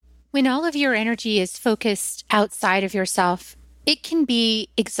When all of your energy is focused outside of yourself, it can be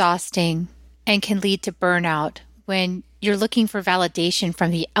exhausting and can lead to burnout when you're looking for validation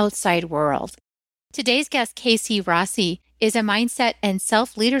from the outside world. Today's guest, Casey Rossi, is a mindset and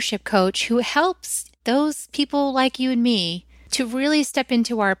self-leadership coach who helps those people like you and me to really step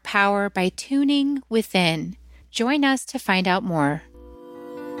into our power by tuning within. Join us to find out more.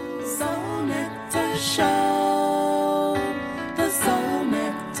 Soul Nectar Show, the Soul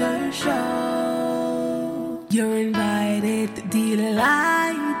Nectar Show. You're invited,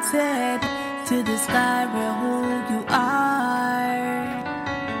 delighted to discover who you are.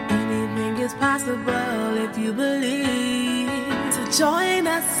 Anything is possible if you believe. So join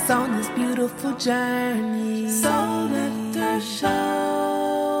us on this beautiful journey. Soul Nectar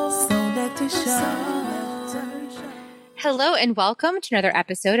Show, Soul Nectar Show. Hello and welcome to another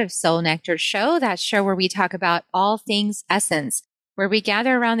episode of Soul Nectar Show, that show where we talk about all things essence, where we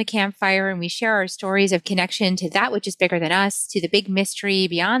gather around the campfire and we share our stories of connection to that which is bigger than us, to the big mystery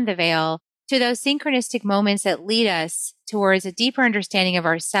beyond the veil, to those synchronistic moments that lead us towards a deeper understanding of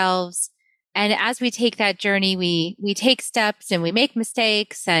ourselves. And as we take that journey, we take steps and we make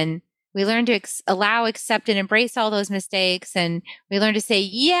mistakes, and we learn to allow, accept, and embrace all those mistakes. And we learn to say,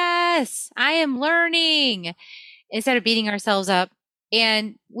 yes, I am learning, instead of beating ourselves up.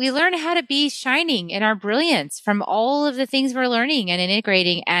 And we learn how to be shining in our brilliance from all of the things we're learning and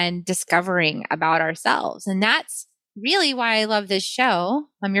integrating and discovering about ourselves. And that's really why I love this show.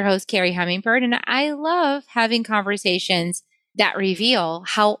 I'm your host, Carrie Hummingbird, and I love having conversations that reveal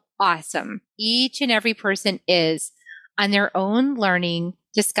how awesome each and every person is on their own learning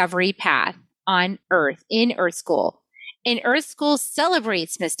discovery path on Earth, in Earth School. And Earth School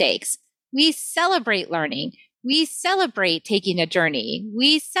celebrates mistakes. We celebrate learning. We celebrate taking a journey.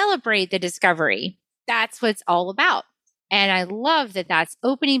 We celebrate the discovery. That's what it's all about. And I love that that's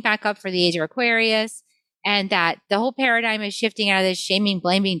opening back up for the age of Aquarius, and that the whole paradigm is shifting out of this shaming,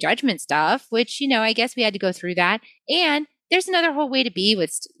 blaming, judgment stuff, which, I guess we had to go through that. And there's another whole way to be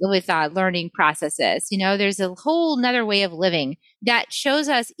with learning processes. There's a whole nother way of living that shows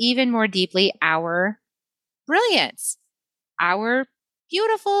us even more deeply our brilliance, our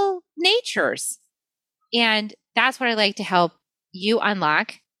beautiful natures. And that's what I like to help you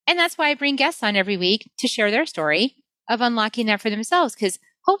unlock. And that's why I bring guests on every week to share their story of unlocking that for themselves. Because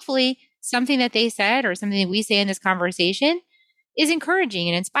hopefully something that they said or something that we say in this conversation is encouraging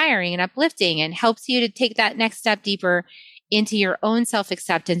and inspiring and uplifting and helps you to take that next step deeper into your own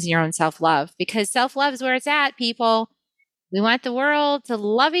self-acceptance and your own self-love. Because self-love is where it's at, people. We want the world to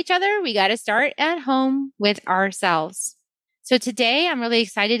love each other. We got to start at home with ourselves. So today, I'm really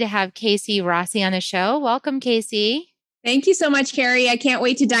excited to have Casey Rossi on the show. Welcome, Casey. Thank you so much, Carrie. I can't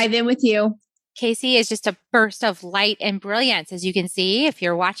wait to dive in with you. Casey is just a burst of light and brilliance, as you can see if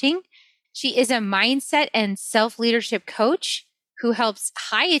you're watching. She is a mindset and self-leadership coach who helps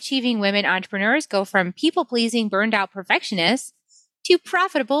high-achieving women entrepreneurs go from people-pleasing, burned-out perfectionists to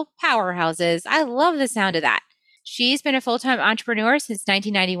profitable powerhouses. I love the sound of that. She's been a full-time entrepreneur since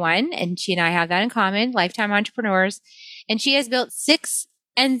 1991, and she and I have that in common, lifetime entrepreneurs. And she has built 6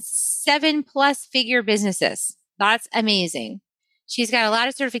 and 7+ figure businesses. That's amazing. She's got a lot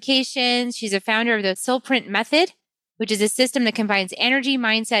of certifications. She's a founder of the Soulprint Method, which is a system that combines energy,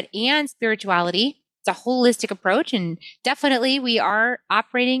 mindset, and spirituality. It's a holistic approach, and definitely we are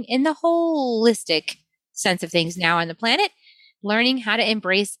operating in the holistic sense of things now on the planet, learning how to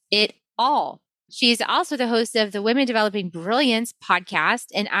embrace it all. She's also the host of the Women Developing Brilliance podcast,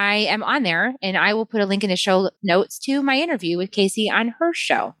 and I am on there, and I will put a link in the show notes to my interview with Casey on her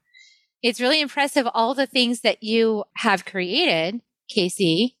show. It's really impressive, all the things that you have created,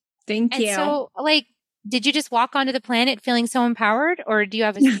 Casey. Thank you. And so, did you just walk onto the planet feeling so empowered, or do you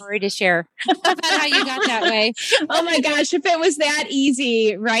have a story to share about how you got that way? Oh my gosh, if it was that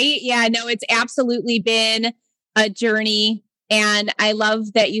easy, right? Yeah, no, it's absolutely been a journey. And I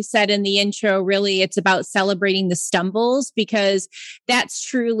love that you said in the intro, really, it's about celebrating the stumbles, because that's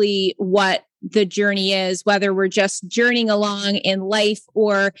truly what the journey is, whether we're just journeying along in life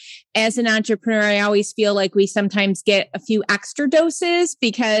or as an entrepreneur. I always feel like we sometimes get a few extra doses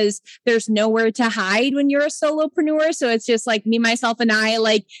because there's nowhere to hide when you're a solopreneur. So it's just like me, myself, and I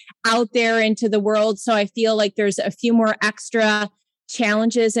out there into the world. So I feel like there's a few more extra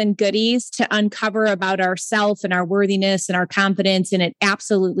challenges and goodies to uncover about ourselves and our worthiness and our confidence. And it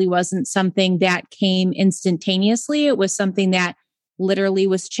absolutely wasn't something that came instantaneously. It was something that literally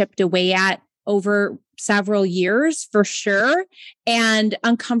was chipped away at over several years for sure. And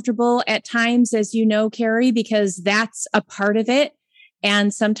uncomfortable at times, as you know, Carrie, because that's a part of it.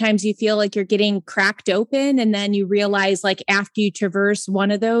 And sometimes you feel like you're getting cracked open. And then you realize, like, after you traverse one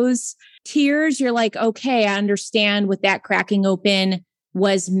of those tiers, you're like, okay, I understand what that cracking open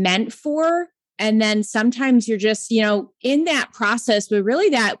was meant for. And then sometimes you're just, in that process, but really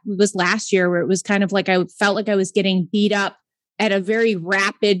that was last year where it was kind of like, I felt like I was getting beat up at a very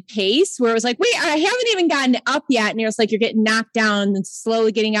rapid pace where it was like, wait, I haven't even gotten up yet. And it's like, you're getting knocked down and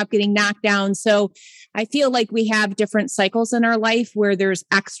slowly getting up, getting knocked down. So I feel like we have different cycles in our life where there's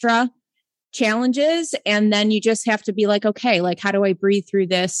extra challenges. And then you just have to be like, okay, like, how do I breathe through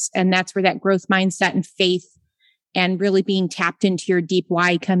this? And that's where that growth mindset and faith and really being tapped into your deep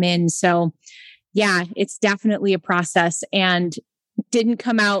why come in. So yeah, it's definitely a process and didn't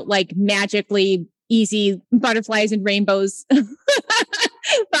come out like magically easy butterflies and rainbows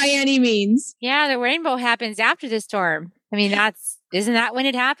by any means. Yeah, the rainbow happens after the storm. I mean, isn't that when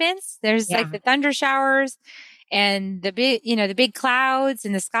it happens? There's like the thunder showers and the big clouds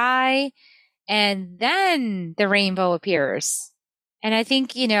in the sky, and then the rainbow appears. And I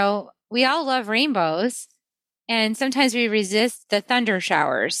think, we all love rainbows, and sometimes we resist the thunder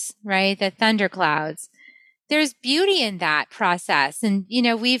showers, right? The thunder clouds. There's beauty in that process. And,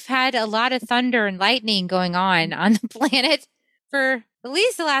 we've had a lot of thunder and lightning going on the planet for at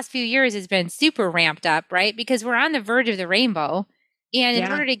least the last few years. Has been super ramped up, right? Because we're on the verge of the rainbow. And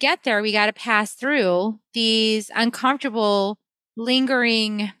in order to get there, we got to pass through these uncomfortable,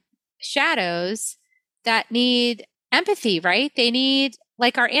 lingering shadows that need empathy, right? They need,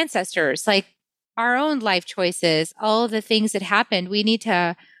 like our ancestors, like our own life choices, all the things that happened. We need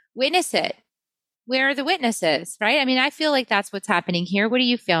to witness it. Where are the witnesses, right? I mean, I feel like that's what's happening here. What do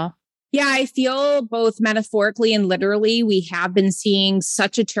you feel? Yeah, I feel both metaphorically and literally, we have been seeing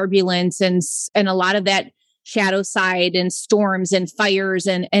such a turbulence and a lot of that shadow side and storms and fires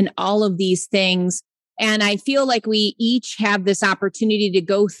and all of these things. And I feel like we each have this opportunity to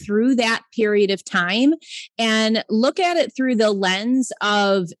go through that period of time and look at it through the lens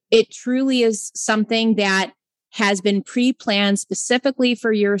of it truly is something that has been pre-planned specifically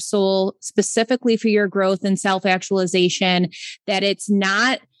for your soul, specifically for your growth and self-actualization, that it's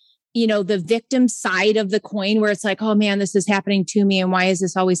not, the victim side of the coin where it's like, oh man, this is happening to me. And why is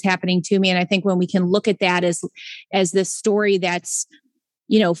this always happening to me? And I think when we can look at that as this story that's,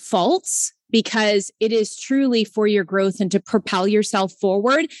 false, because it is truly for your growth and to propel yourself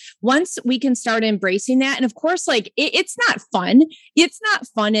forward. Once we can start embracing that. And of course, like it's not fun. It's not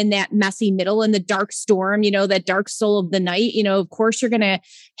fun in that messy middle, in the dark storm, that dark soul of the night. Of course, you're going to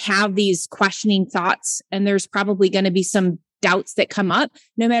have these questioning thoughts, and there's probably going to be some doubts that come up,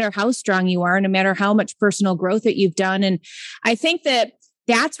 no matter how strong you are, no matter how much personal growth that you've done. And I think that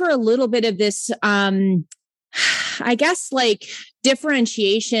that's where a little bit of this, I guess, like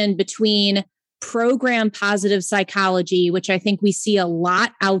differentiation between program positive psychology, which I think we see a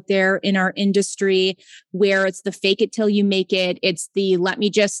lot out there in our industry, where it's the fake it till you make it. It's the let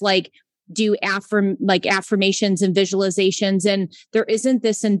me just like do affirmations and visualizations. And there isn't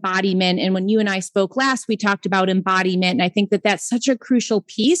this embodiment. And when you and I spoke last, we talked about embodiment. And I think that that's such a crucial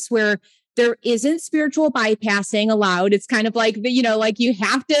piece where there isn't spiritual bypassing allowed. It's kind of like, like you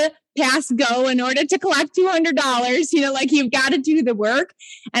have to pass go in order to collect $200, like you've got to do the work.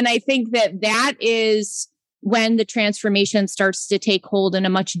 And I think that is when the transformation starts to take hold in a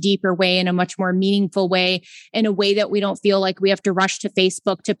much deeper way, in a much more meaningful way, in a way that we don't feel like we have to rush to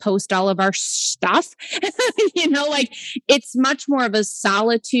Facebook to post all of our stuff. Like it's much more of a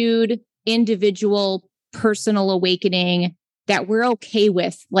solitude, individual, personal awakening that we're okay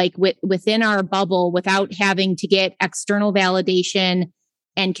with, like within our bubble, without having to get external validation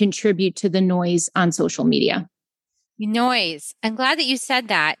and contribute to the noise on social media. Noise. I'm glad that you said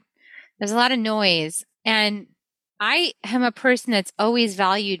that. There's a lot of noise. And I am a person that's always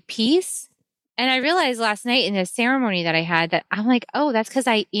valued peace. And I realized last night in the ceremony that I had that I'm like, oh, that's because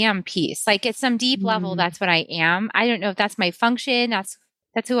I am peace. Like at some deep level, that's what I am. I don't know if that's my function. That's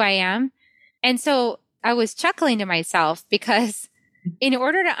who I am. And so I was chuckling to myself because in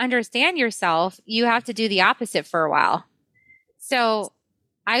order to understand yourself, you have to do the opposite for a while. So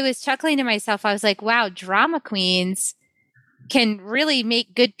I was chuckling to myself. I was like, wow, drama queens can really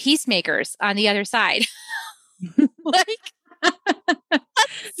make good peacemakers on the other side.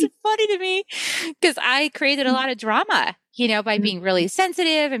 It's funny to me because I created a lot of drama, by being really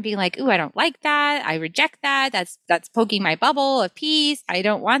sensitive and being like, ooh, I don't like that. I reject that. That's poking my bubble of peace. I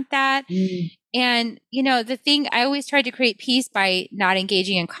don't want that. And, the thing, I always tried to create peace by not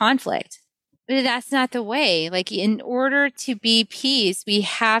engaging in conflict. But that's not the way. Like in order to be peace, we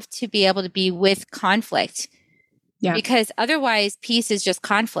have to be able to be with conflict. Yeah. Because otherwise peace is just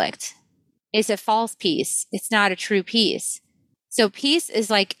conflict. It's a false peace. It's not a true peace. So peace is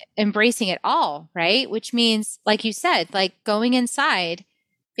like embracing it all, right? Which means, like you said, like going inside,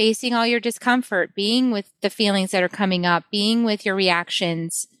 facing all your discomfort, being with the feelings that are coming up, being with your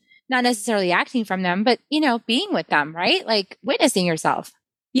reactions, not necessarily acting from them, but, being with them, right? Like witnessing yourself.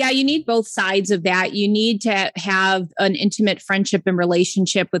 Yeah, you need both sides of that. You need to have an intimate friendship and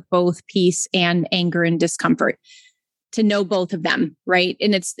relationship with both peace and anger and discomfort, to know both of them, right?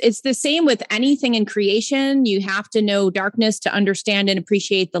 And it's the same with anything in creation. You have to know darkness to understand and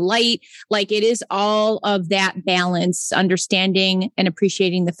appreciate the light. Like it is all of that balance, understanding and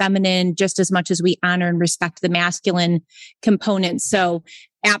appreciating the feminine just as much as we honor and respect the masculine components. So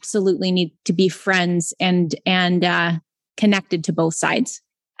absolutely need to be friends and connected to both sides.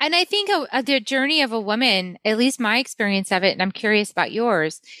 And I think the journey of a woman, at least my experience of it, and I'm curious about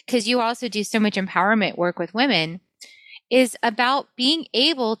yours, because you also do so much empowerment work with women, is about being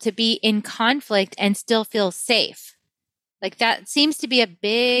able to be in conflict and still feel safe. Like that seems to be a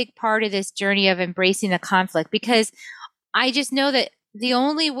big part of this journey of embracing the conflict, because I just know that the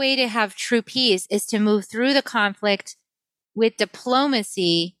only way to have true peace is to move through the conflict with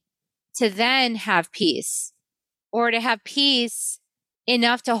diplomacy to then have peace, or to have peace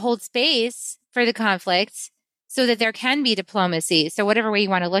enough to hold space for the conflict so that there can be diplomacy. So whatever way you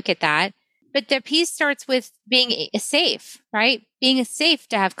want to look at that. But the peace starts with being safe, right? Being safe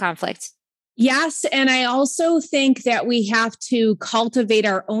to have conflict. Yes. And I also think that we have to cultivate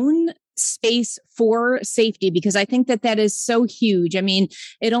our own space for safety, because I think that is so huge. I mean,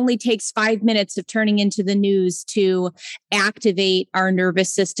 it only takes 5 minutes of turning into the news to activate our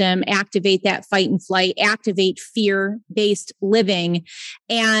nervous system, activate that fight and flight, activate fear-based living.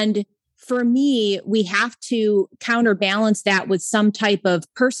 And for me, we have to counterbalance that with some type of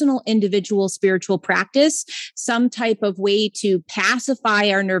personal, individual spiritual practice, some type of way to pacify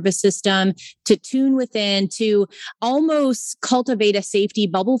our nervous system, to tune within, to almost cultivate a safety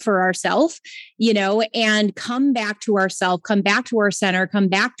bubble for ourselves, and come back to ourselves, come back to our center, come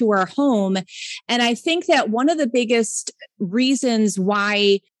back to our home. And I think that one of the biggest reasons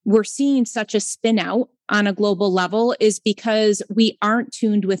why we're seeing such a spin out on a global level is because we aren't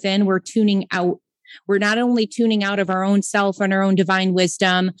tuned within, we're tuning out. We're not only tuning out of our own self and our own divine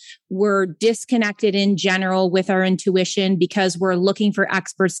wisdom, we're disconnected in general with our intuition because we're looking for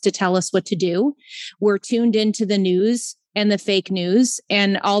experts to tell us what to do. We're tuned into the news and the fake news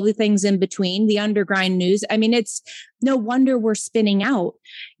and all the things in between, the underground news. I mean, it's no wonder we're spinning out,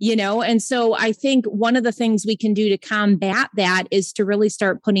 And so I think one of the things we can do to combat that is to really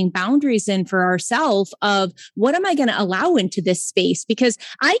start putting boundaries in for ourselves of what am I going to allow into this space? Because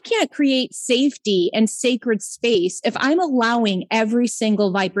I can't create safety and sacred space if I'm allowing every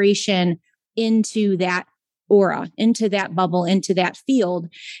single vibration into that aura, into that bubble, into that field.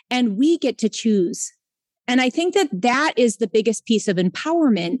 And we get to choose. And I think that is the biggest piece of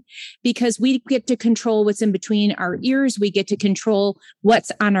empowerment, because we get to control what's in between our ears. We get to control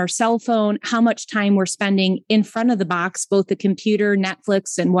what's on our cell phone, how much time we're spending in front of the box, both the computer,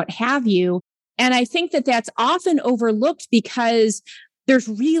 Netflix, and what have you. And I think that that's often overlooked because there's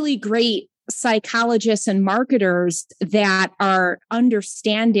really great psychologists and marketers that are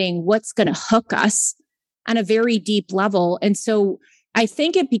understanding what's going to hook us on a very deep level. And so I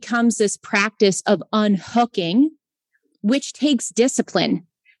think it becomes this practice of unhooking, which takes discipline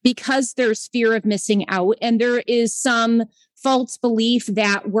because there's fear of missing out. And there is some false belief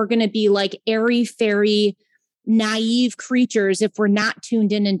that we're going to be like airy fairy, naive creatures if we're not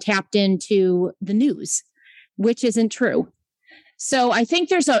tuned in and tapped into the news, which isn't true. So I think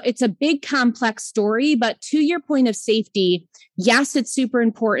it's a big complex story, but to your point of safety, yes, it's super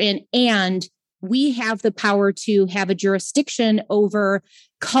important. And we have the power to have a jurisdiction over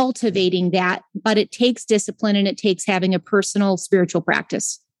cultivating that, but it takes discipline and it takes having a personal spiritual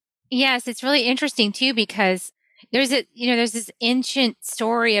practice. Yes, it's really interesting too, because there's this ancient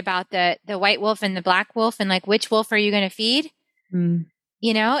story about the white wolf and the black wolf, and like, which wolf are you going to feed? So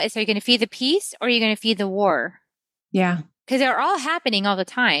you're going to feed the peace or are you going to feed the war? Yeah. Because they're all happening all the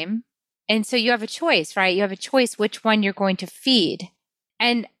time. And so you have a choice, right? You have a choice which one you're going to feed.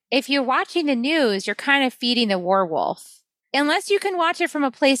 And if you're watching the news, you're kind of feeding the war wolf, unless you can watch it from a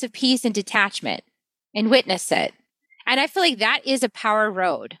place of peace and detachment and witness it. And I feel like that is a power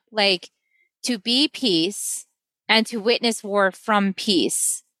road, like to be peace and to witness war from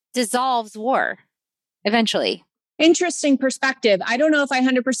peace dissolves war eventually. Interesting perspective. I don't know if I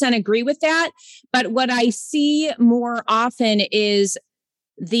 100% agree with that, but what I see more often is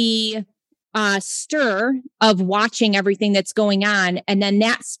the stir of watching everything that's going on. And then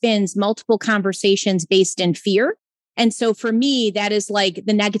that spins multiple conversations based in fear. And so for me, that is like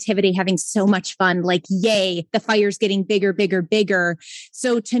the negativity having so much fun, like, yay, the fire's getting bigger, bigger, bigger.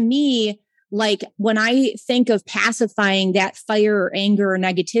 So to me, like when I think of pacifying that fire or anger or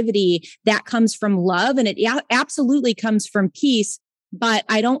negativity, that comes from love and it absolutely comes from peace. But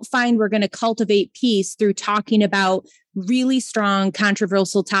I don't find we're going to cultivate peace through talking about really strong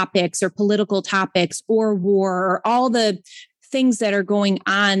controversial topics or political topics or war or all the things that are going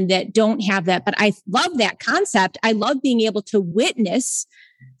on that don't have that. But I love that concept. I love being able to witness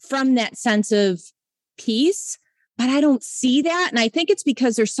from that sense of peace, but I don't see that. And I think it's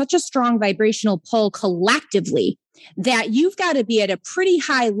because there's such a strong vibrational pull collectively that you've got to be at a pretty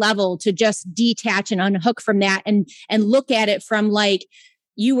high level to just detach and unhook from that and look at it from, like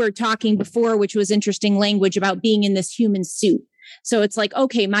you were talking before, which was interesting language about being in this human suit. So it's like,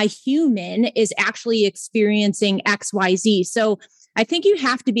 okay, my human is actually experiencing XYZ. So I think you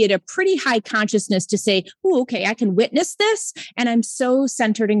have to be at a pretty high consciousness to say, oh, okay, I can witness this. And I'm so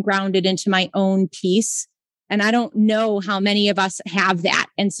centered and grounded into my own peace. And I don't know how many of us have that.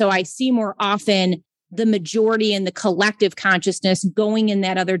 And so I see more often the majority and the collective consciousness going in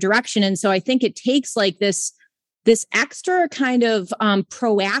that other direction. And so I think it takes like this extra kind of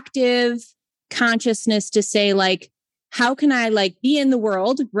proactive consciousness to say, like, how can I like be in the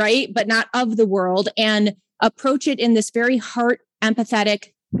world, right? But not of the world, and approach it in this very heart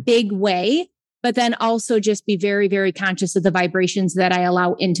empathetic, big way, but then also just be very, very conscious of the vibrations that I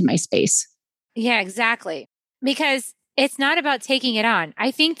allow into my space. Yeah, exactly. Because it's not about taking it on.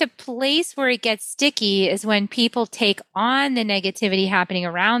 I think the place where it gets sticky is when people take on the negativity happening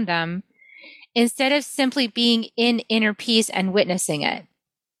around them instead of simply being in inner peace and witnessing it.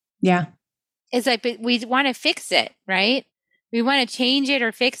 Yeah. It's like, but we want to fix it, right? We want to change it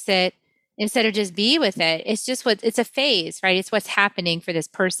or fix it instead of just be with it. It's just it's a phase, right? It's what's happening for this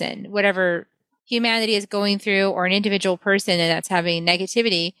person, whatever humanity is going through, or an individual person and that's having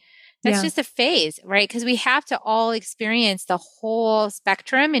negativity. That's just a phase, right? Because we have to all experience the whole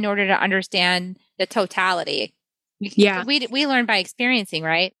spectrum in order to understand the totality. Yeah. We learn by experiencing,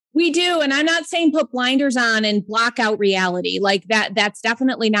 right? We do. And I'm not saying put blinders on and block out reality like that. That's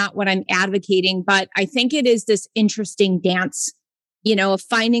definitely not what I'm advocating. But I think it is this interesting dance, of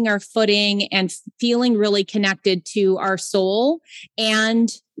finding our footing and feeling really connected to our soul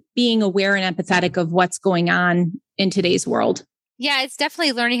and being aware and empathetic of what's going on in today's world. Yeah, it's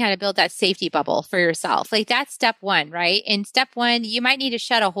definitely learning how to build that safety bubble for yourself. Like that's step one, right? In step one, you might need to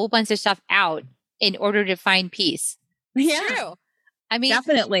shut a whole bunch of stuff out in order to find peace. Yeah. True. I mean,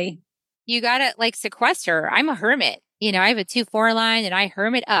 definitely. You got to like sequester. I'm a hermit. I have a 2-4 line and I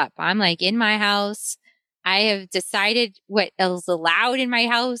hermit up. I'm like in my house. I have decided what is allowed in my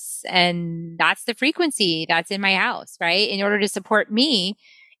house, and that's the frequency that's in my house, right? In order to support me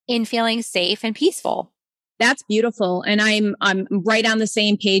in feeling safe and peaceful. That's beautiful. And I'm right on the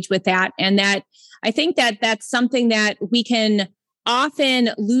same page with that. And that I think that that's something that we can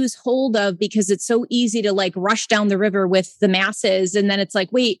often lose hold of because it's so easy to like rush down the river with the masses. And then it's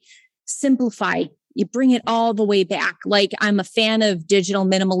like, wait, simplify. You bring it all the way back. Like I'm a fan of digital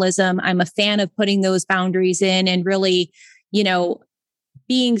minimalism. I'm a fan of putting those boundaries in and really,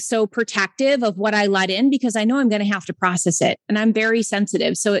 being so protective of what I let in because I know I'm going to have to process it. And I'm very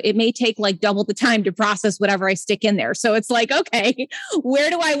sensitive. So it may take like double the time to process whatever I stick in there. So it's like, okay, where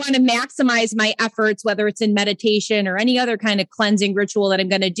do I want to maximize my efforts, whether it's in meditation or any other kind of cleansing ritual that I'm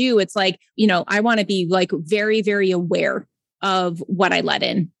going to do? It's like, I want to be like very, very aware of what I let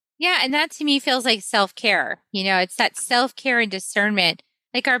in. Yeah. And that to me feels like self-care. It's that self-care and discernment.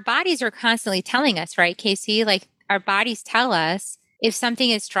 Like our bodies are constantly telling us, right, Casey? Like our bodies tell us if something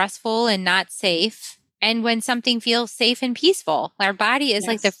is stressful and not safe, and when something feels safe and peaceful. Our body is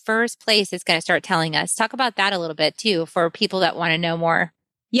like the first place it's going to start telling us. Talk about that a little bit too, for people that want to know more.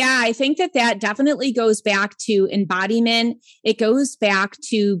 Yeah, I think that definitely goes back to embodiment. It goes back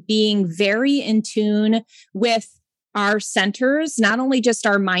to being very in tune with our centers, not only just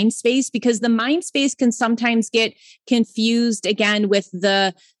our mind space, because the mind space can sometimes get confused again with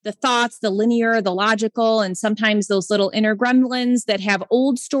the thoughts, the linear, the logical, and sometimes those little inner gremlins that have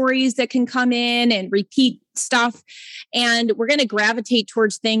old stories that can come in and repeat stuff. And we're going to gravitate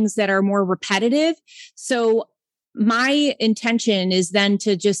towards things that are more repetitive. So my intention is then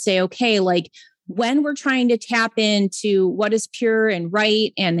to just say, okay, like when we're trying to tap into what is pure and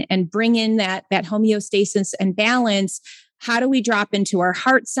right and bring in that homeostasis and balance, how do we drop into our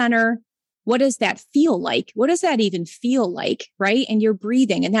heart center, what does that feel like? What does that even feel like? Right. And you're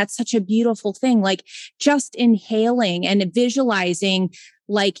breathing. And that's such a beautiful thing. Like just inhaling and visualizing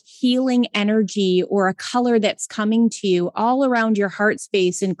like healing energy or a color that's coming to you all around your heart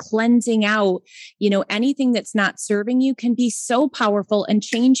space and cleansing out, anything that's not serving you can be so powerful and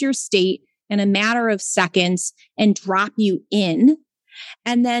change your state in a matter of seconds and drop you in.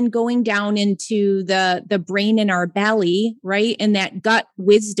 And then going down into the brain in our belly, right? And that gut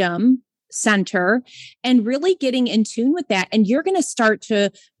wisdom center and really getting in tune with that. And you're going to start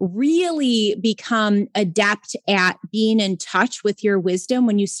to really become adept at being in touch with your wisdom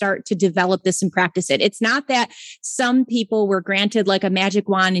when you start to develop this and practice it. It's not that some people were granted like a magic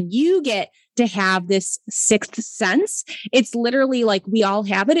wand and you get to have this sixth sense. It's literally like we all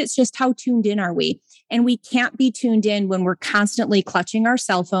have it. It's just how tuned in are we? And we can't be tuned in when we're constantly clutching our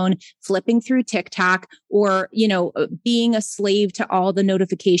cell phone, flipping through TikTok, or, being a slave to all the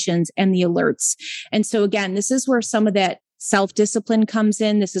notifications and the alerts. And so again, this is where some of that self-discipline comes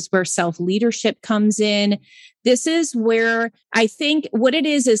in. This is where self-leadership comes in. This is where I think what it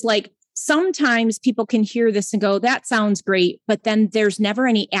is like, sometimes people can hear this and go, that sounds great, but then there's never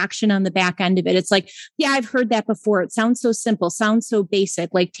any action on the back end of it. It's like, yeah, I've heard that before. It sounds so simple, sounds so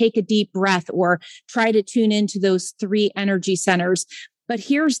basic, like take a deep breath or try to tune into those 3 energy centers. But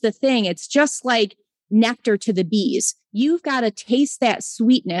here's the thing. It's just like nectar to the bees. You've got to taste that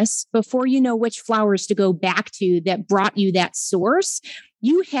sweetness before you know which flowers to go back to that brought you that source.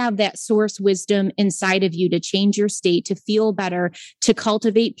 You have that source wisdom inside of you to change your state, to feel better, to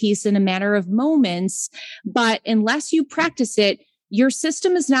cultivate peace in a matter of moments. But unless you practice it, your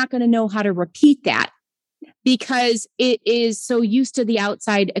system is not going to know how to repeat that because it is so used to the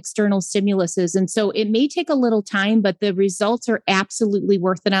outside external stimuluses. And so it may take a little time, but the results are absolutely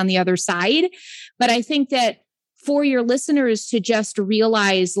worth it on the other side. But I think that for your listeners to just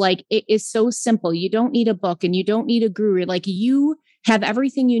realize like it is so simple. You don't need a book and you don't need a guru. Like you have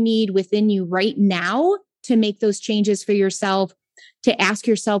everything you need within you right now to make those changes for yourself, to ask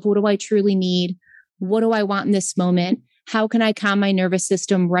yourself, what do I truly need? What do I want in this moment? How can I calm my nervous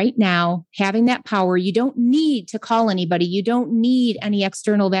system right now? Having that power, you don't need to call anybody. You don't need any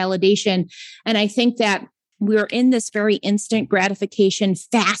external validation. And I think that we're in this very instant gratification,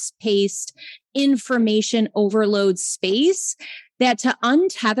 fast-paced information overload space that to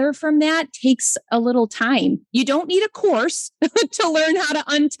untether from that takes a little time. You don't need a course to learn how to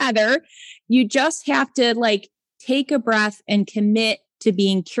untether. You just have to like take a breath and commit to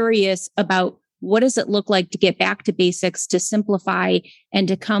being curious about what does it look like to get back to basics, to simplify and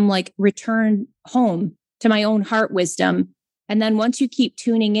to come like return home to my own heart wisdom. And then once you keep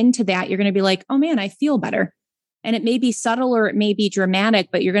tuning into that, you're going to be like, oh man, I feel better. And it may be subtle or it may be dramatic,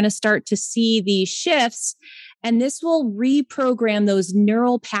 but you're going to start to see these shifts. And this will reprogram those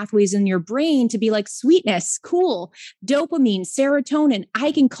neural pathways in your brain to be like sweetness, cool, dopamine, serotonin.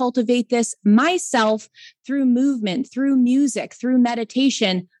 I can cultivate this myself through movement, through music, through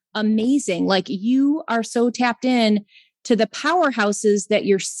meditation. Amazing. Like you are so tapped in to the powerhouses that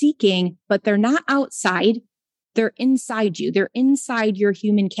you're seeking, but they're not outside. They're inside you. They're inside your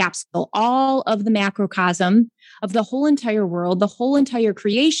human capsule. All of the macrocosm of the whole entire world, the whole entire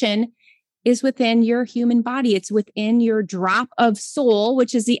creation is within your human body. It's within your drop of soul,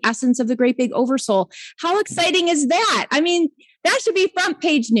 which is the essence of the great big oversoul. How exciting is that? I mean, that should be front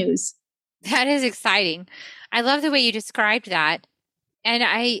page news. That is exciting. I love the way you described that. And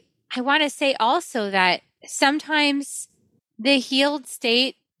I want to say also that sometimes the healed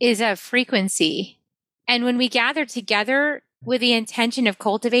state is a frequency. And when we gather together with the intention of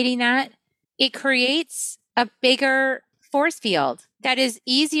cultivating that, it creates a bigger force field that is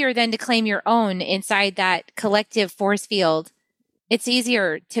easier than to claim your own inside that collective force field. It's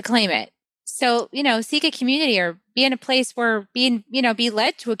easier to claim it. So, seek a community or be in a place where be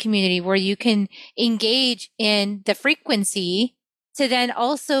led to a community where you can engage in the frequency to then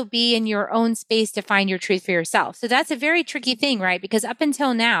also be in your own space to find your truth for yourself. So that's a very tricky thing, right? Because up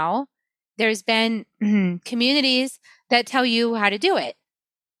until now, there's been communities that tell you how to do it.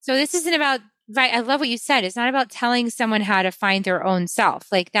 So this isn't about, I love what you said. It's not about telling someone how to find their own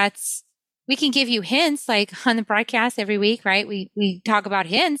self. Like we can give you hints like on the broadcast every week, right? We talk about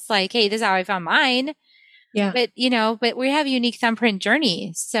hints like, hey, this is how I found mine. Yeah. But we have a unique thumbprint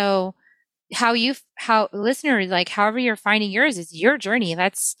journey. So how listeners, like however you're finding yours is your journey.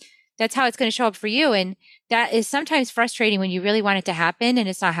 That's how it's going to show up for you. And that is sometimes frustrating when you really want it to happen and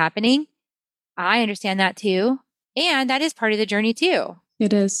it's not happening. I understand that too. And that is part of the journey too.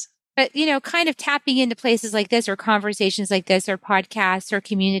 It is. But, kind of tapping into places like this or conversations like this or podcasts or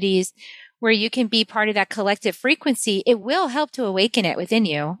communities where you can be part of that collective frequency, it will help to awaken it within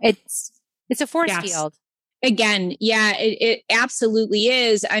you. It's a force Yes. field. Again, yeah, it absolutely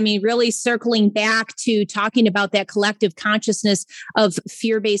is. I mean, really circling back to talking about that collective consciousness of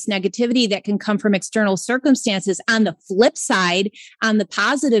fear-based negativity that can come from external circumstances. On the flip side, on the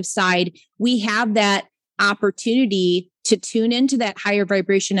positive side, we have that opportunity to tune into that higher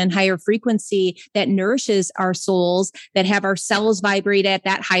vibration and higher frequency that nourishes our souls, that have our cells vibrate at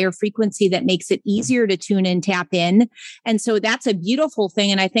that higher frequency that makes it easier to tune in, tap in. And so that's a beautiful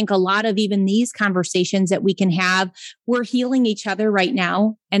thing. And I think a lot of even these conversations that we can have, we're healing each other right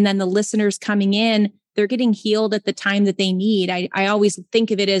now. And then the listeners coming in, they're getting healed at the time that they need. I always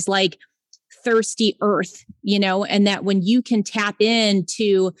think of it as like thirsty earth, and that when you can tap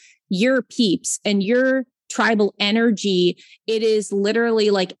into your peeps and your tribal energy, it is literally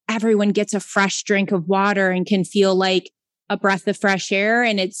like everyone gets a fresh drink of water and can feel like a breath of fresh air,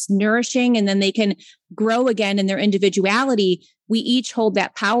 and it's nourishing, and then they can grow again in their individuality. We each hold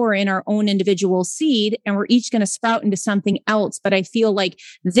that power in our own individual seed, and we're each going to sprout into something else. But I feel like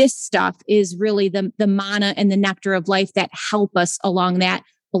this stuff is really the mana and the nectar of life that help us along that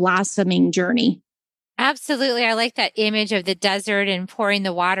blossoming journey. Absolutely. I like that image of the desert and pouring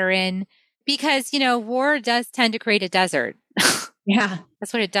the water in because, war does tend to create a desert. Yeah.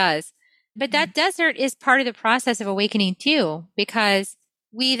 That's what it does. But that desert is part of the process of awakening too, because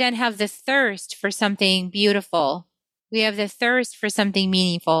we then have the thirst for something beautiful. We have the thirst for something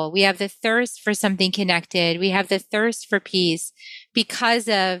meaningful. We have the thirst for something connected. We have the thirst for peace because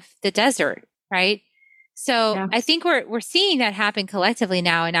of the desert, right? So yeah. I think we're seeing that happen collectively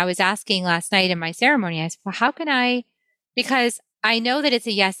now. And I was asking last night in my ceremony, I said, well, how can I, because I know that it's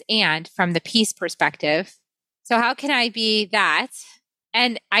a yes and from the peace perspective. So how can I be that?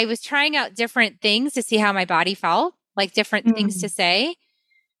 And I was trying out different things to see how my body felt, like different things to say.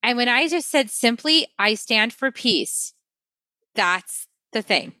 And when I just said simply, I stand for peace, that's the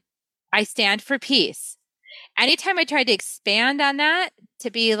thing. I stand for peace. Anytime I tried to expand on that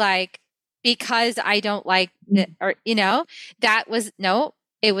to be like, because I don't like, or, that was, no,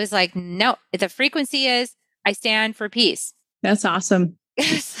 it was like, no, the frequency is, I stand for peace. That's awesome.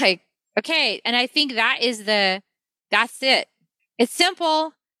 It's like, okay. And I think that's it. It's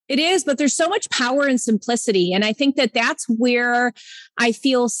simple. It is, but there's so much power and simplicity. And I think that that's where I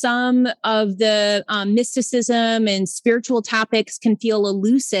feel some of the mysticism and spiritual topics can feel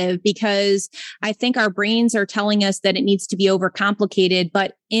elusive, because I think our brains are telling us that it needs to be overcomplicated,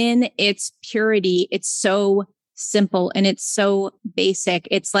 but in its purity, it's so simple and it's so basic.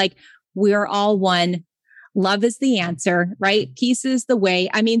 It's like, we're all one. Love is the answer, right? Peace is the way.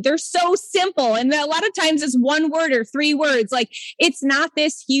 I mean, they're so simple. And a lot of times it's one word or three words. Like, it's not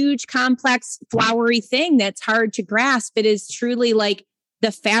this huge, complex, flowery thing that's hard to grasp. It is truly like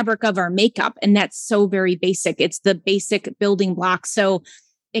the fabric of our makeup. And that's so very basic. It's the basic building block. So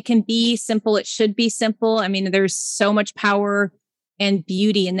it can be simple. It should be simple. I mean, there's so much power and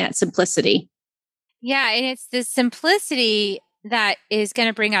beauty in that simplicity. Yeah. And it's the simplicity that is going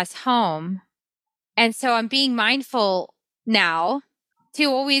to bring us home. And so I'm being mindful now to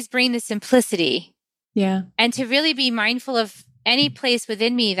always bring the simplicity. Yeah. And to really be mindful of any place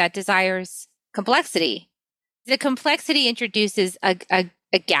within me that desires complexity. The complexity introduces a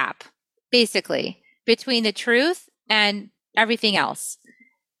gap, basically, between the truth and everything else.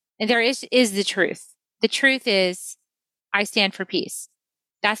 And there is the truth. The truth is, I stand for peace.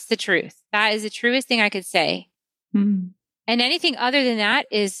 That's the truth. That is the truest thing I could say. Mm-hmm. And anything other than that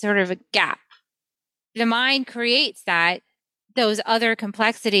is sort of a gap. The mind creates those other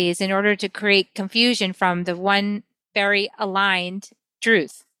complexities in order to create confusion from the one very aligned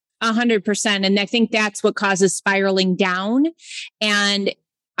truth. 100%. And I think that's what causes spiraling down. And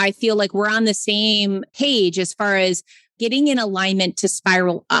I feel like we're on the same page as far as getting in alignment to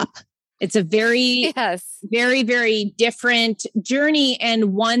spiral up. It's a very, very, very different journey,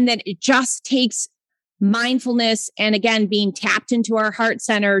 and one that it just takes mindfulness and, again, being tapped into our heart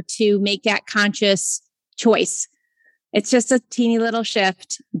center to make that conscious choice. It's just a teeny little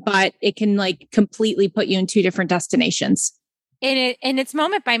shift, but it can like completely put you in two different destinations. And it's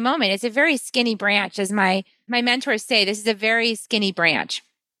moment by moment. It's a very skinny branch, as my mentors say. This is a very skinny branch.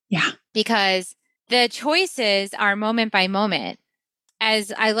 Yeah. Because the choices are moment by moment.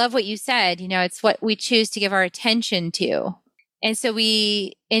 As I love what you said, it's what we choose to give our attention to. And so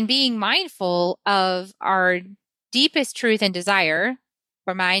in being mindful of our deepest truth and desire,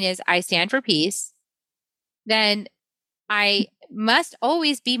 for mine is I stand for peace, then I must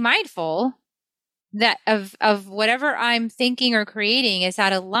always be mindful that of whatever I'm thinking or creating is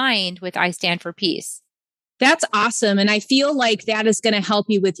that aligned with I stand for peace. That's awesome. And I feel like that is going to help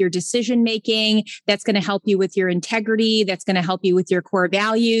you with your decision making. That's going to help you with your integrity. That's going to help you with your core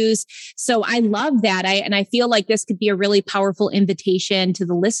values. So I love that. I feel like this could be a really powerful invitation to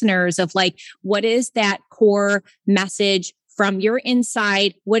the listeners of like, what is that core message from your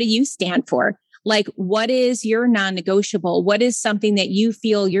inside? What do you stand for? Like, what is your non-negotiable? What is something that you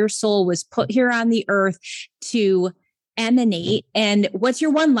feel your soul was put here on the earth to emanate? And what's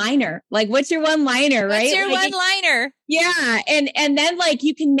your one-liner? Like, what's your one-liner, right? What's your one-liner? Yeah. And then like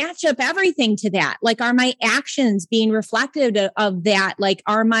you can match up everything to that. Like, are my actions being reflective of that? Like,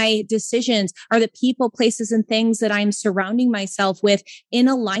 are my decisions, are the people, places, and things that I'm surrounding myself with in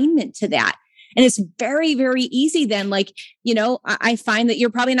alignment to that? And it's very, very easy then. Like, I find that you're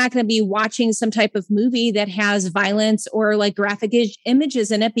probably not going to be watching some type of movie that has violence or like graphic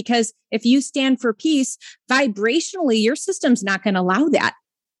images in it, because if you stand for peace, vibrationally, your system's not going to allow that.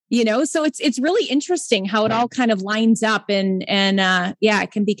 So it's really interesting how it all kind of lines up and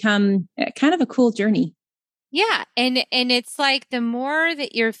it can become kind of a cool journey. Yeah. And it's like the more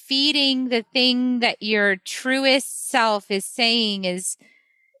that you're feeding the thing that your truest self is saying is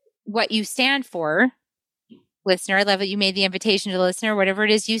what you stand for, listener. I love that you made the invitation to the listener, whatever it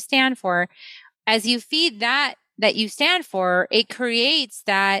is you stand for. As you feed that you stand for, it creates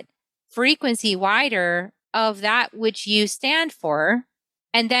that frequency wider of that which you stand for.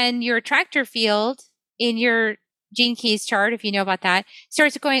 And then your attractor field in your Gene Keys chart, if you know about that,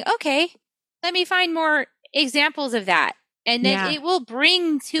 starts going, okay, let me find more examples of that. And then it will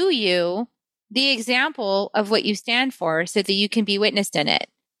bring to you the example of what you stand for so that you can be witnessed in it.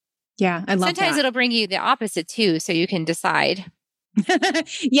 Yeah, I love that. Sometimes it'll bring you the opposite too, so you can decide.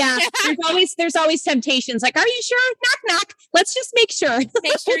 Yeah, there's always temptations. Like, are you sure? Knock, knock. Let's just make sure.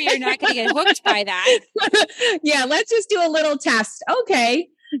 Make sure you're not going to get hooked by that. Yeah, let's just do a little test. Okay.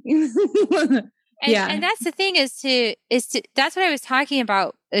 And that's the thing is to that's what I was talking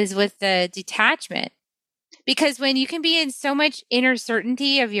about is with the detachment. Because when you can be in so much inner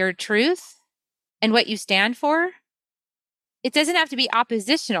certainty of your truth and what you stand for, it doesn't have to be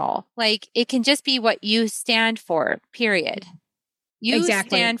oppositional. Like, it can just be what you stand for, period. You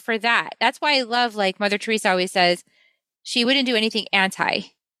stand for that. That's why I love, like Mother Teresa always says, she wouldn't do anything anti.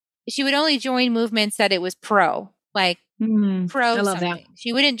 She would only join movements that it was pro, like pro I love something. that.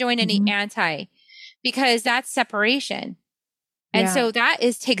 She wouldn't join any anti, because that's separation. And so that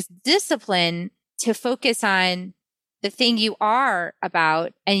takes discipline to focus on the thing you are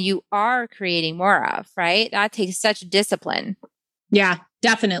about and you are creating more of, right? That takes such discipline. Yeah,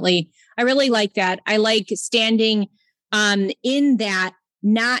 definitely. I really like that. I like standing in that,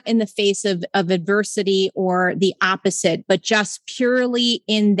 not in the face of adversity or the opposite, but just purely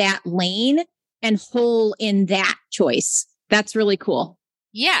in that lane and whole in that choice. That's really cool.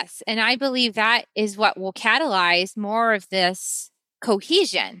 Yes. And I believe that is what will catalyze more of this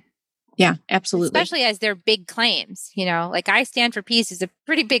cohesion. Yeah, absolutely. Especially as they're big claims, like I stand for peace is a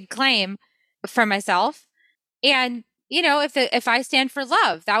pretty big claim for myself. And, if I stand for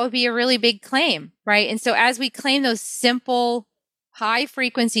love, that would be a really big claim, right? And so as we claim those simple, high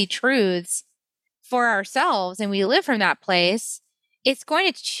frequency truths for ourselves and we live from that place, it's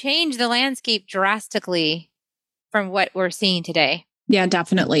going to change the landscape drastically from what we're seeing today. Yeah,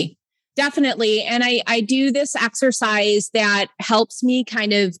 definitely. Definitely. And I do this exercise that helps me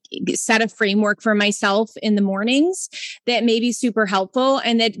kind of set a framework for myself in the mornings that may be super helpful.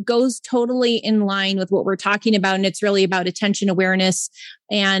 And that goes totally in line with what we're talking about. And it's really about attention awareness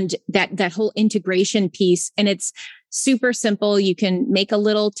and that whole integration piece. And it's super simple. You can make a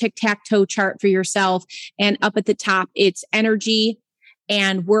little tic-tac-toe chart for yourself. And up at the top, it's energy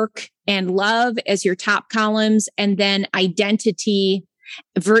and work and love as your top columns. And then identity,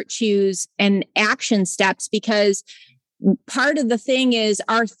 virtues, and action steps, because part of the thing is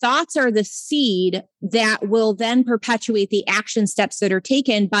our thoughts are the seed that will then perpetuate the action steps that are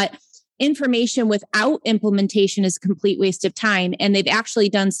taken. But information without implementation is a complete waste of time. And they've actually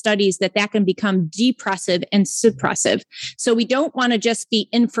done studies that can become depressive and suppressive. So we don't want to just be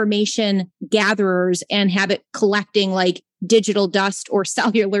information gatherers and have it collecting like digital dust or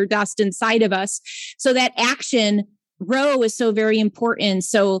cellular dust inside of us. So that action row is so very important.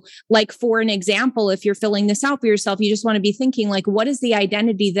 So like, for an example, if you're filling this out for yourself, you just want to be thinking like, what is the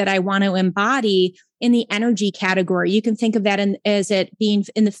identity that I want to embody in the energy category. You can think of that as it being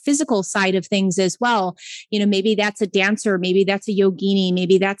in the physical side of things as well. Maybe that's a dancer, maybe that's a yogini,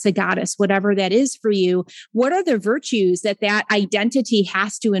 maybe that's a goddess, whatever that is for you. What are the virtues that identity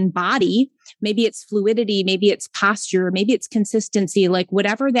has to embody? Maybe it's fluidity, maybe it's posture, maybe it's consistency, like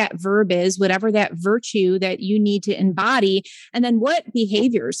whatever that verb is, whatever that virtue that you need to embody. And then what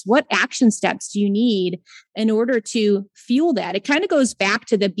behaviors, what action steps do you need in order to fuel that? It kind of goes back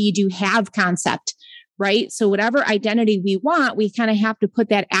to the be, do, have concept, right? So whatever identity we want, we kind of have to put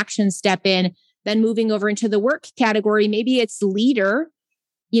that action step in. Then moving over into the work category, maybe it's leader,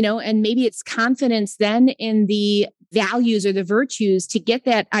 and maybe it's confidence then in the values or the virtues to get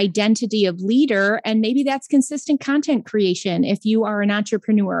that identity of leader. And maybe that's consistent content creation if you are an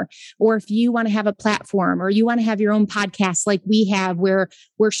entrepreneur, or if you want to have a platform, or you want to have your own podcast like we have, where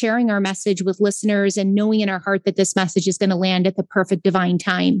we're sharing our message with listeners and knowing in our heart that this message is going to land at the perfect divine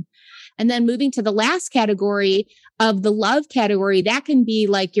time. And then moving to the last category of the love category, that can be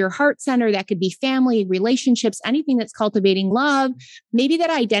like your heart center, that could be family, relationships, anything that's cultivating love. Maybe that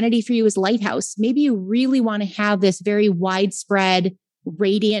identity for you is lighthouse. Maybe you really want to have this very widespread,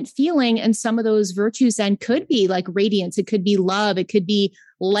 radiant feeling. And some of those virtues then could be like radiance. It could be love. It could be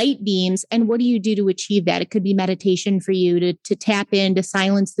light beams. And what do you do to achieve that? It could be meditation for you to tap in, to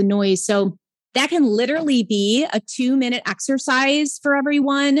silence the noise. So that can literally be a 2-minute exercise for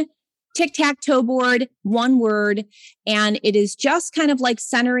everyone. Tic-tac-toe board, one word. And it is just kind of like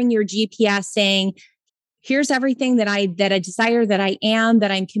centering your GPS, saying, here's everything that I desire, that I am,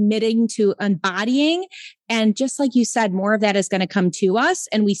 that I'm committing to embodying. And just like you said, more of that is going to come to us,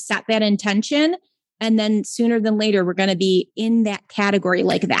 and we set that intention. And then sooner than later, we're going to be in that category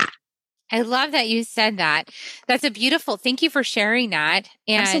like that. I love that you said that. That's thank you for sharing that.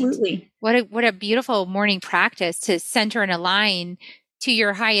 And absolutely. What a beautiful morning practice to center and align to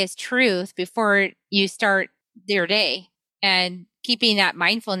your highest truth before you start your day, and keeping that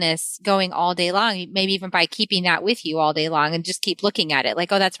mindfulness going all day long, maybe even by keeping that with you all day long, and just keep looking at it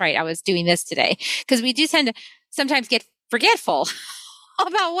like, oh, that's right, I was doing this today. Because we do tend to sometimes get forgetful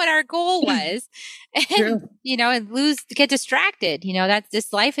about what our goal was and, and get distracted. That's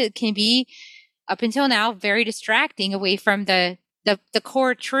this life. It can be up until now very distracting away from the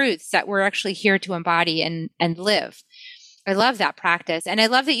core truths that we're actually here to embody and live. I love that practice. And I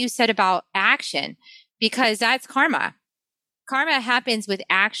love that you said about action, because that's karma. Karma happens with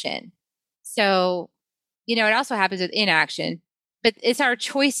action. So, it also happens with inaction, but it's our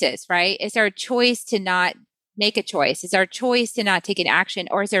choices, right? It's our choice to not make a choice. It's our choice to not take an action,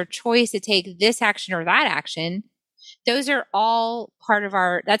 or it's our choice to take this action or that action. Those are all part of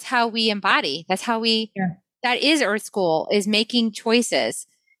that's how we embody. That's how that is Earth School, is making choices.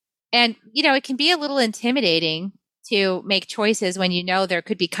 And, it can be a little intimidating to make choices when there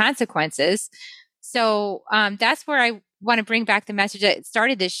could be consequences. So that's where I want to bring back the message that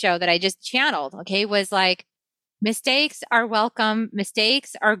started this show that I just channeled, was like, mistakes are welcome.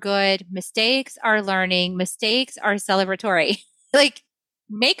 Mistakes are good. Mistakes are learning. Mistakes are celebratory. Like,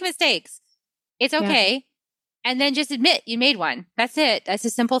 make mistakes. It's okay. Yeah. And then just admit you made one. That's it. That's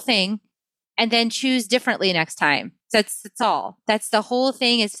a simple thing. And then choose differently next time. That's all. That's the whole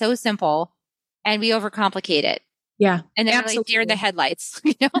thing. Is so simple, and we overcomplicate it. Yeah. And then really deer in the headlights,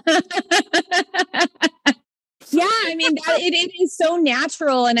 Yeah. I mean, it is so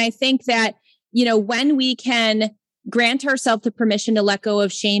natural. And I think that, when we can grant ourselves the permission to let go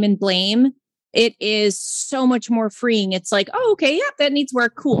of shame and blame, it is so much more freeing. It's like, oh, okay. Yeah, that needs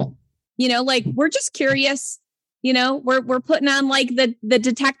work. Cool. Like, we're just curious, we're putting on like the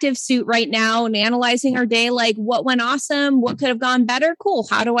detective suit right now and analyzing our day. Like, what went awesome? What could have gone better? Cool.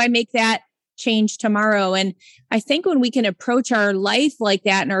 How do I make that change tomorrow? And I think when we can approach our life like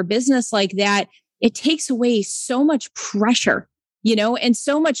that and our business like that, it takes away so much pressure, and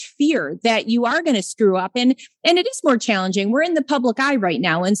so much fear that you are going to screw up. And it is more challenging. We're in the public eye right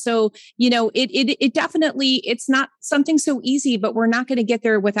now. And so, it definitely, it's not something so easy, but we're not going to get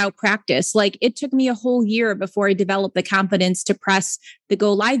there without practice. Like, it took me a whole year before I developed the confidence to press the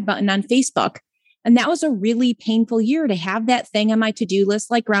go live button on Facebook. And that was a really painful year to have that thing on my to-do list,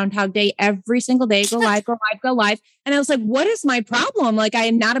 like Groundhog Day, every single day, go live, go live, go live. And I was like, what is my problem? Like, I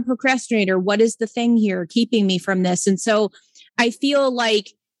am not a procrastinator. What is the thing here keeping me from this? And so I feel like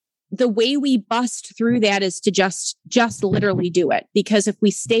the way we bust through that is to just literally do it. Because if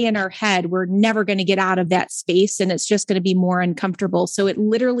we stay in our head, we're never going to get out of that space, and it's just going to be more uncomfortable. So it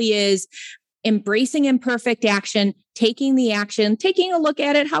literally is embracing imperfect action, taking the action, taking a look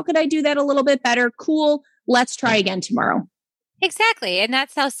at it. How could I do that a little bit better? Cool. Let's try again tomorrow. Exactly. And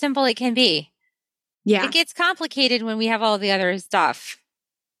that's how simple it can be. Yeah. It gets complicated when we have all the other stuff.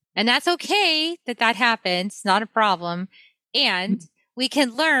 And that's okay that happens. Not a problem. And we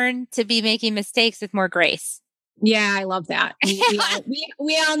can learn to be making mistakes with more grace. Yeah, I love that.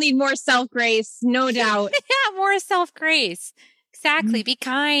 We all need more self-grace, no doubt. Yeah, more self-grace. Exactly. Be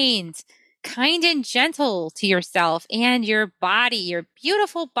kind and gentle to yourself and your body, your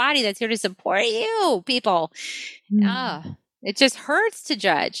beautiful body that's here to support you, people. It just hurts to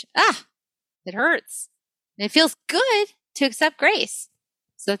judge. It hurts. And it feels good to accept grace.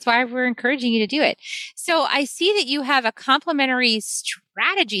 So that's why we're encouraging you to do it. So I see that you have a complimentary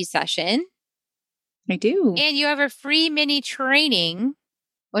strategy session. I do. And you have a free mini training,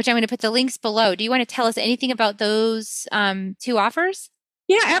 which I'm going to put the links below. Do you want to tell us anything about those two offers?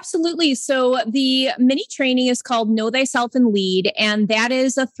 Yeah, absolutely. So the mini training is called Know Thyself and Lead. And that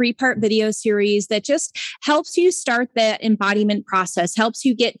is a 3-part video series that just helps you start that embodiment process, helps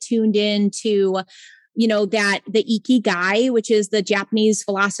you get tuned into that the Ikigai, which is the Japanese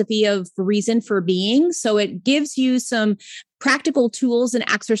philosophy of reason for being. So it gives you some practical tools and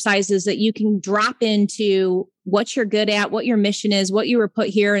exercises that you can drop into what you're good at, what your mission is, what you were put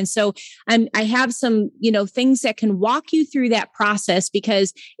here. And so I have some, things that can walk you through that process,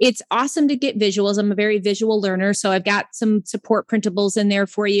 because it's awesome to get visuals. I'm a very visual learner. So I've got some support printables in there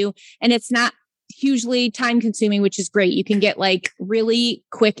for you. And it's not hugely time consuming, which is great. You can get like really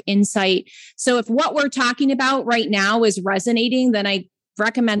quick insight. So if what we're talking about right now is resonating, then I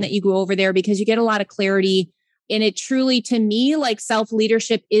recommend that you go over there, because you get a lot of clarity. And it truly, to me, like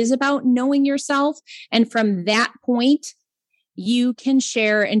self-leadership is about knowing yourself. And from that point, you can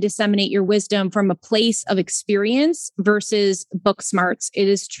share and disseminate your wisdom from a place of experience versus book smarts. It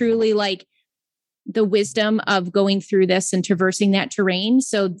is truly like the wisdom of going through this and traversing that terrain.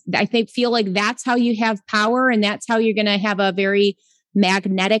 So I feel like that's how you have power, and that's how you're going to have a very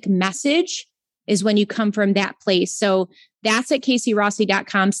magnetic message, is when you come from that place. So that's at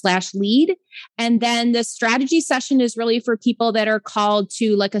caseyrossi.com/lead. And then the strategy session is really for people that are called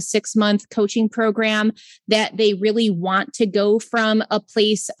to like a 6-month coaching program, that they really want to go from a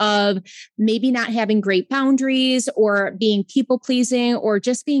place of maybe not having great boundaries or being people pleasing or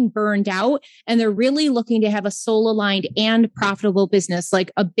just being burned out. And they're really looking to have a soul aligned and profitable business.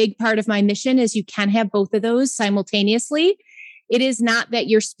 Like a big part of my mission is you can have both of those simultaneously. It is not that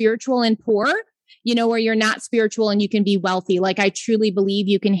you're spiritual and poor, or you're not spiritual and you can be wealthy. Like I truly believe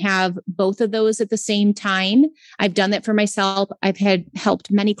you can have both of those at the same time. I've done that for myself. I've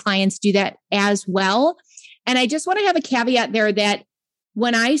helped many clients do that as well. And I just want to have a caveat there that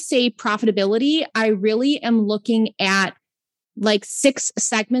when I say profitability, I really am looking at like 6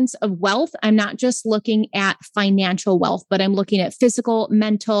 segments of wealth. I'm not just looking at financial wealth, but I'm looking at physical,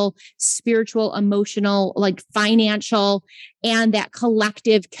 mental, spiritual, emotional, like financial, and that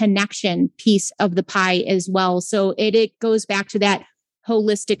collective connection piece of the pie as well. So it goes back to that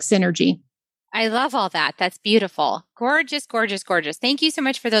holistic synergy. I love all that. That's beautiful. Gorgeous, gorgeous, gorgeous. Thank you so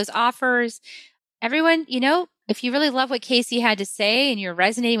much for those offers. Everyone, if you really love what Casey had to say and you're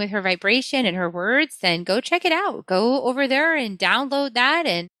resonating with her vibration and her words, then go check it out. Go over there and download that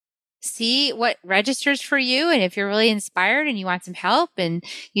and see what registers for you. And if you're really inspired and you want some help and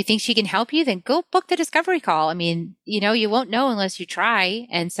you think she can help you, then go book the discovery call. I mean, you won't know unless you try.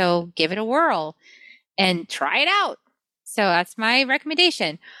 And so give it a whirl and try it out. So that's my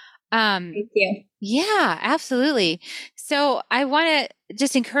recommendation. Thank you. Yeah, absolutely. So I want to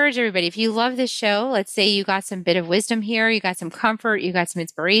just encourage everybody, if you love this show, let's say you got some bit of wisdom here, you got some comfort, you got some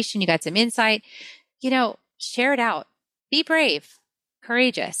inspiration, you got some insight, share it out. Be brave,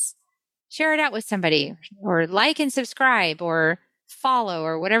 courageous. Share it out with somebody, or like and subscribe or follow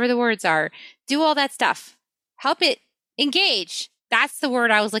or whatever the words are. Do all that stuff. Help it engage. That's the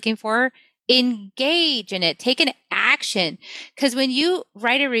word I was looking for. Engage in it. Take an action. Because when you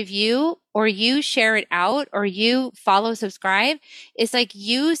write a review or you share it out or you follow, subscribe, it's like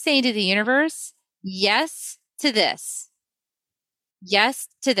you saying to the universe, yes to this. Yes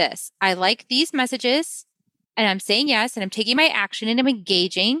to this. I like these messages and I'm saying yes and I'm taking my action and I'm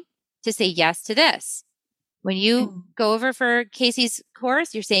engaging to say yes to this. When you go over for Casey's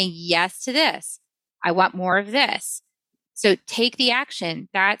course, you're saying yes to this. I want more of this. So take the action.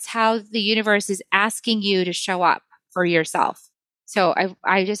 That's how the universe is asking you to show up for yourself. So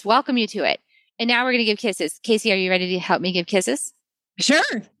I just welcome you to it. And now we're going to give kisses. Casey, are you ready to help me give kisses? Sure.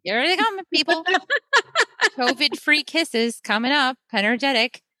 Here they come, people. COVID-free kisses coming up.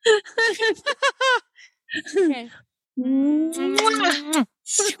 Energetic. Okay.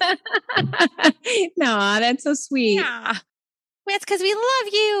 No, that's so sweet. Yeah. That's because we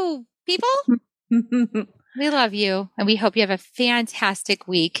love you, people. We love you, and we hope you have a fantastic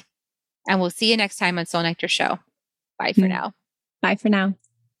week. And we'll see you next time on Soul Nectar Show. Bye for now. Bye for now.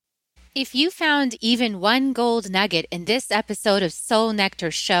 If you found even one gold nugget in this episode of Soul Nectar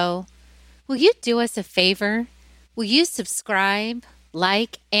Show, will you do us a favor? Will you subscribe,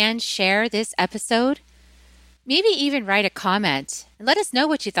 like, and share this episode? Maybe even write a comment and let us know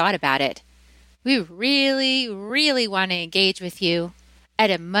what you thought about it. We really, really want to engage with you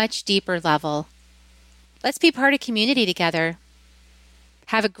at a much deeper level. Let's be part of community together.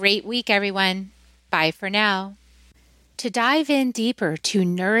 Have a great week, everyone. Bye for now. To dive in deeper to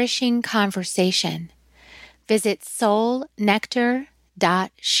nourishing conversation, visit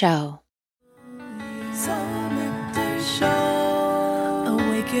soulnectar.show. Soul Nectar Show.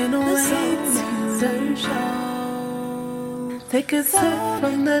 Awaken away. Soul Nectar Show. Take a sip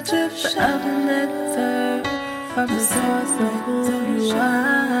from the drip of the nectar, from the source of who you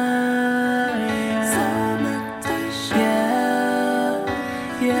are.